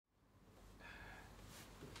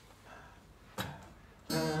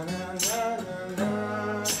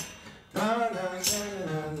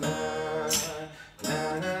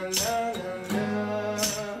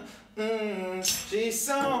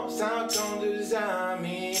quelques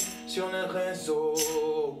amis sur notre réseau.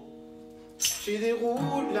 Je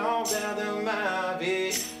déroule l'envers de ma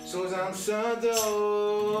vie sous un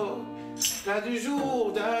pseudo. Plat du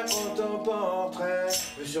jour d'un autoportrait,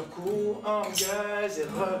 le surcours, orgueil et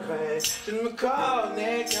regret. Je ne me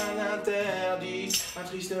connais qu'un interdit, un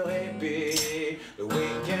triste répit. Le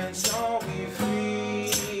week-end sans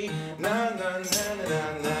wifi, nanana.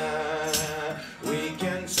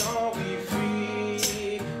 Week-end sans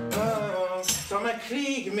wifi, oh. Sans ma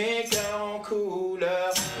clique, mes cœurs en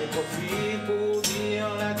couleur. Et profite pour dire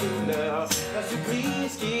la douleur, un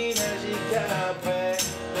supplice qui n'agit qu'après.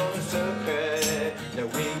 Dans le secret, le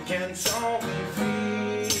week-end sans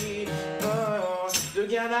wifi, oh. Le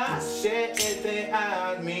ganache était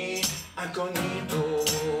admis, incognito.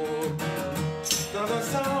 Dans un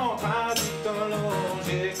centre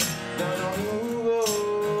addictologique, d'un genre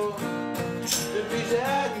nouveau. Depuis je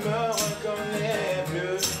me reconnais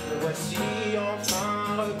plus, me voici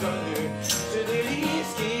enfin reconnu. Ce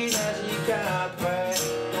délice qui n'agit qu'après,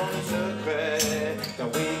 dans le secret, d'un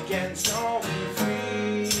week-end sans wifi.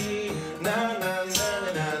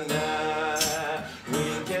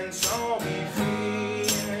 Week-end sans wifi,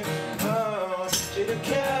 oh. J'ai le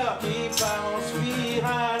cœur qui part en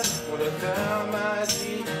spirale. Mon docteur m'a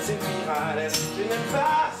dit c'est viral. Je n'aime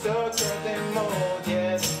pas ce côté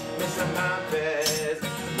maudit, mais ça m'apaise.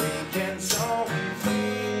 Week-end sans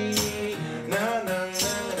wifi, nanana.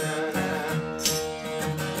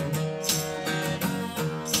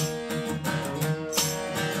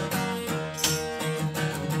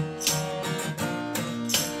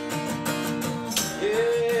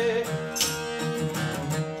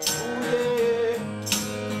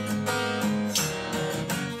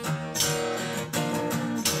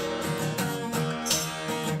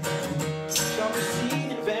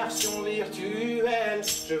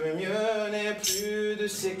 Je veux mieux, n'ai plus de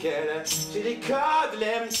séquelles. J'ai les codes,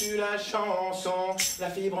 l'aimes-tu la chanson? La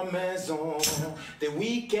fibre maison, des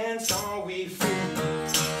week-ends sans wifi.